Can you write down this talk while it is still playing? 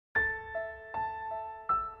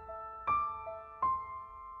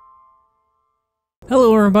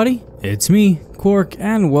everybody, it's me, Quark,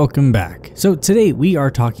 and welcome back. So today we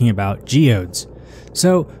are talking about geodes.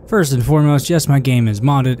 So first and foremost, yes, my game is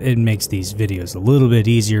modded. It makes these videos a little bit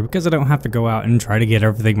easier because I don't have to go out and try to get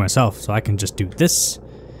everything myself. So I can just do this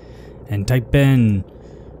and type in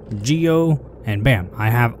geo and bam,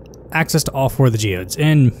 I have access to all four of the geodes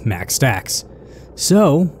in max stacks.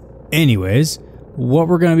 So anyways, what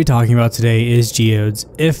we're going to be talking about today is geodes,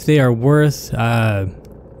 if they are worth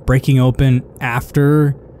breaking open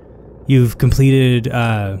after you've completed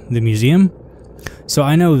the museum. So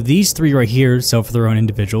I know these three right here sell for their own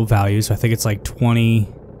individual values. So I think it's like 20,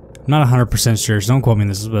 I'm not 100% sure, so don't quote me on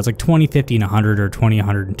this, but it's like 20, 50, and 100, or 20,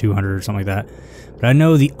 100, and 200, or something like that. But I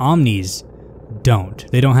know the omnis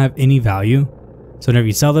don't. They don't have any value. So whenever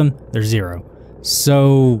you sell them, they're zero.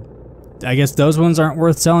 So I guess those ones aren't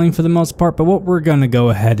worth selling for the most part, but what we're going to go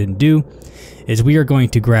ahead and do is we are going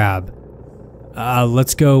to grab,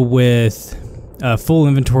 let's go with full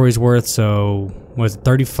inventory's worth, so was it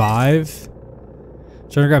 35? So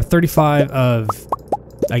we're going to grab 35 of,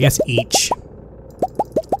 I guess, each.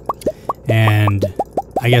 And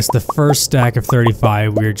I guess the first stack of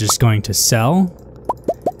 35 we're just going to sell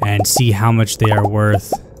and see how much they are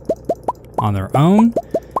worth on their own.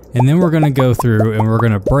 And then we're going to go through and we're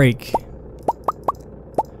going to break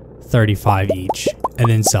 35 each and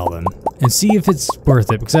then sell them and see if it's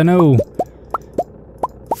worth it, because I know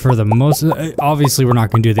for the most, obviously we're not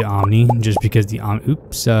going to do the omni just because the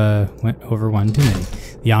went over one too many.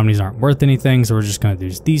 The omnis aren't worth anything, so we're just going to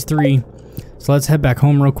do these three. So let's head back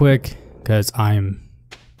home real quick because I'm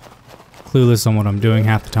clueless on what I'm doing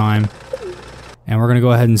half the time. And we're going to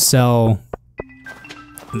go ahead and sell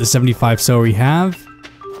the 75 so we have.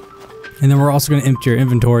 And then we're also going to empty our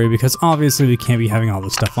inventory because obviously we can't be having all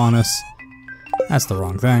this stuff on us. That's the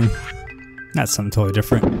wrong thing. That's something totally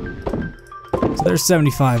different. So there's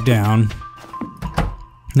 75 down.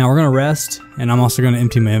 Now we're going to rest, and I'm also going to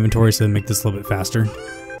empty my inventory so to make this a little bit faster.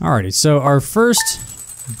 Alrighty, so our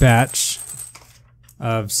first batch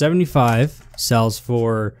of 75 sells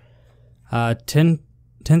for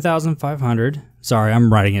 10,500. Sorry,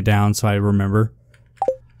 I'm writing it down so I remember.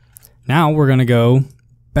 Now we're going to go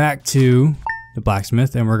back to the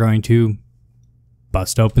blacksmith and we're going to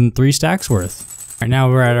bust open 3 stacks worth. Right now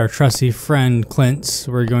we're at our trusty friend Clint's.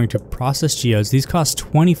 We're going to process geodes. These cost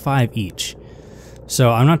 25 each.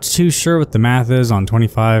 So I'm not too sure what the math is on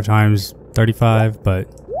 25 times 35, but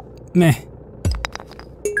meh.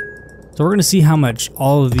 So we're going to see how much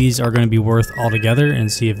all of these are going to be worth altogether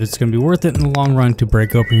and see if it's going to be worth it in the long run to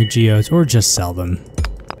break open your geodes or just sell them.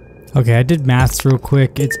 Okay, I did maths real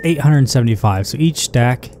quick. It's 875, so each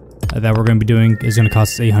stack that we're going to be doing is going to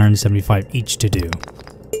cost us 875 each to do,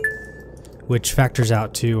 which factors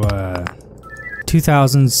out to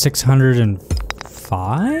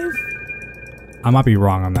 2,605? I might be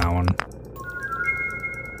wrong on that one,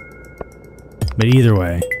 but either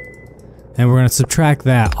way. And we're going to subtract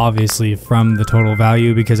that, obviously, from the total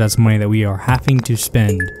value because that's money that we are having to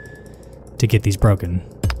spend to get these broken.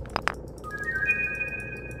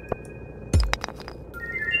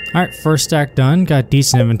 Alright, first stack done. Got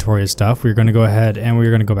decent inventory of stuff. We're going to go ahead and we're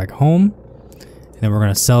going to go back home. And then we're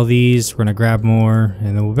going to sell these. We're going to grab more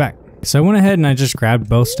and then we'll be back. So I went ahead and I just grabbed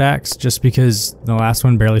both stacks just because the last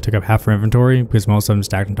one barely took up half our inventory because most of them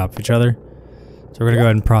stacked on top of each other. So we're going to go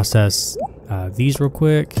ahead and process these real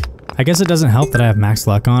quick. I guess it doesn't help that I have max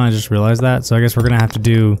luck on. I just realized that. So I guess we're going to have to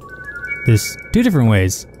do this 2 different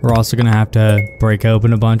ways. We're also going to have to break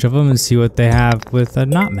open a bunch of them and see what they have with a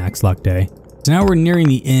not max luck day. So now we're nearing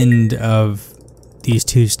the end of these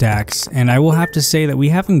 2 stacks, and I will have to say that we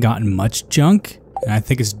haven't gotten much junk, and I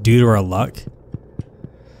think it's due to our luck.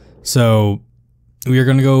 So we are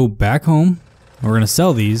going to go back home, and we're going to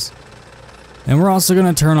sell these, and we're also going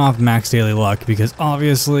to turn off max daily luck because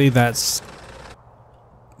obviously that's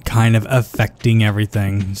kind of affecting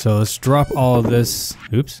everything. So let's drop all of this.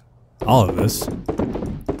 Oops, all of this.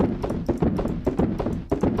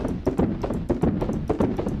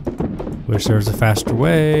 Wish there was a faster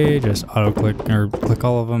way, just auto click or click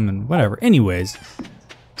all of them and whatever. Anyways,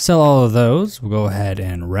 sell all of those. We'll go ahead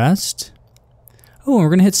and rest. Oh, and we're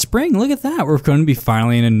gonna hit spring. Look at that. We're going to be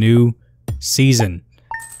finally in a new season.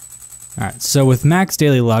 All right, so with max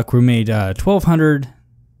daily luck, we made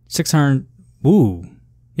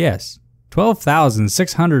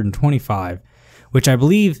 12,625, which I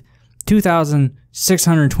believe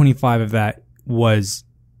 2,625 of that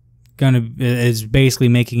is basically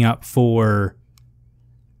making up for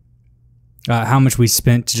how much we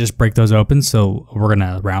spent to just break those open. So we're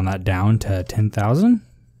gonna round that down to 10,000.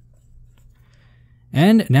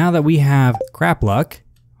 And now that we have crap luck,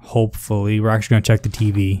 hopefully we're actually gonna check the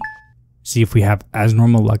TV. see if we have as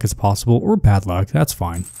normal luck as possible or bad luck. That's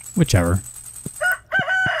fine, whichever.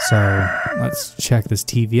 So let's check this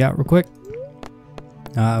TV out real quick.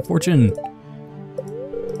 Fortune.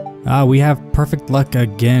 We have perfect luck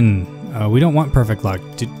again. We don't want perfect luck.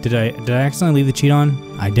 Did I accidentally leave the cheat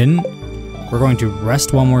on? I didn't. We're going to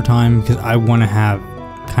rest one more time because I want to have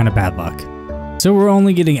kind of bad luck. So we're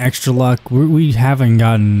only getting extra luck. We haven't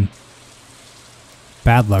gotten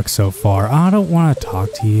bad luck so far. I don't want to talk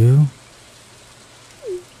to you.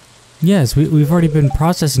 Yes, we've already been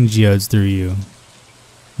processing geodes through you.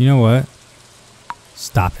 You know what?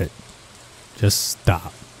 Stop it. Just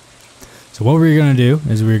stop. So what we're going to do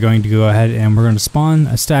is we're going to go ahead and we're going to spawn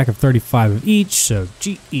a stack of 35 of each. So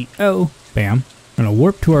GEO. Bam. We're going to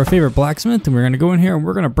warp to our favorite blacksmith and we're going to go in here and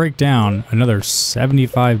we're going to break down another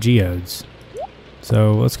 75 geodes.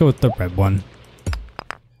 So let's go with the red one.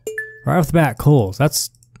 Right off the bat, coals. That's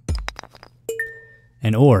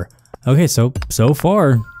an ore. Okay, so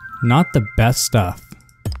far, not the best stuff.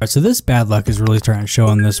 Alright, so this bad luck is really starting to show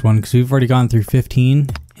on this one because we've already gone through 15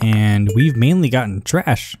 and we've mainly gotten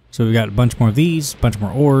trash. So we got a bunch more of these, a bunch more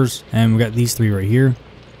ores, and we got these 3 right here.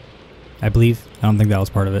 I believe. I don't think that was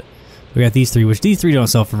part of it. We got these 3, which these 3 don't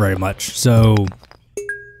sell for very much. So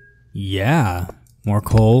yeah, more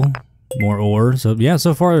coal, more ore. So yeah,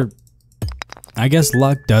 so far I guess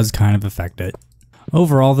luck does kind of affect it.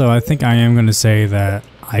 Overall though, I think I am going to say that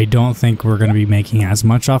I don't think we're going to be making as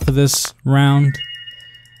much off of this round.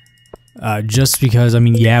 Just because, I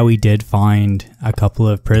mean, yeah, we did find a couple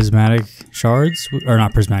of prismatic shards, or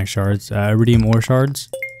not prismatic shards, iridium ore shards.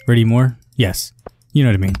 Iridium ore? Yes. You know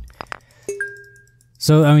what I mean.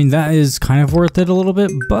 So, I mean, that is kind of worth it a little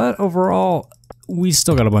bit, but overall, we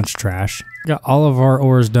still got a bunch of trash. Got all of our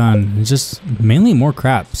ores done. It's just mainly more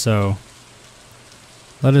crap, so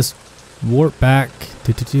let us warp back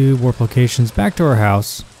to warp locations back to our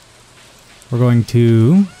house. We're going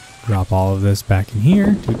to drop all of this back in here.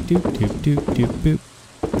 Doop, doop, doop, doop, doop, boop.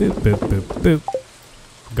 Boop, boop, boop, boop.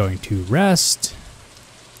 Going to rest.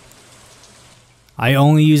 I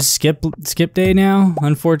only use skip day now,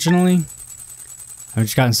 unfortunately. I've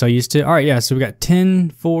just gotten so used to it. Alright, yeah, so we got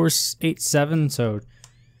 10, 4, 8, 7. So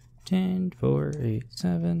 10, 4, 8,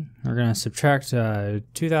 7. We're going to subtract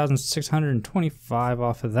 2,625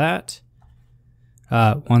 off of that.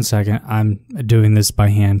 1 second. I'm doing this by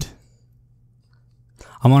hand.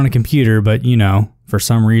 I'm on a computer, but you know, for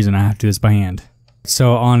some reason I have to do this by hand.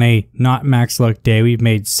 So on a not max luck day, we've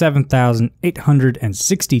made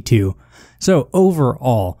 7,862. So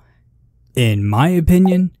overall, in my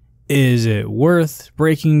opinion, is it worth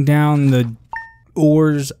breaking down the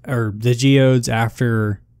ores or the geodes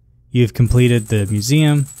after you've completed the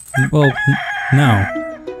museum? Well, no.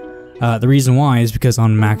 The reason why is because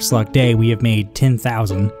on max luck day, we have made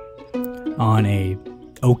 10,000. On a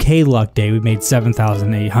okay luck day, we made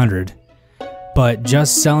 7,800. But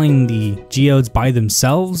just selling the geodes by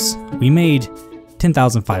themselves, we made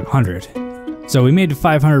 10,500. So we made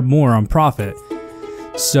 500 more on profit.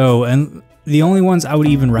 So, and the only ones I would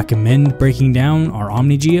even recommend breaking down are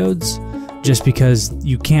Omni Geodes, just because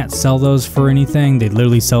you can't sell those for anything. They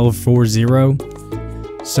literally sell for 0.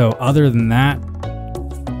 So other than that,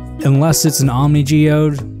 unless it's an Omni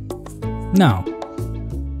Geode, no.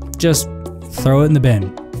 Just throw it in the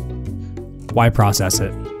bin. Why process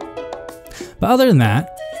it? But other than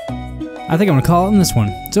that, I think I'm gonna call it on this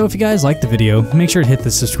one. So if you guys liked the video, make sure to hit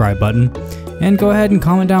the subscribe button and go ahead and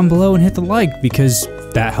comment down below and hit the like, because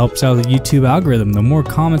that helps out the YouTube algorithm. The more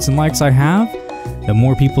comments and likes I have, the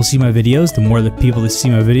more people see my videos, the more the people that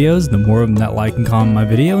see my videos, the more of them that like and comment my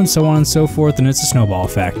video, and so on and so forth, and it's a snowball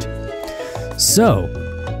effect. So,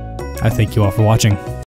 I thank you all for watching.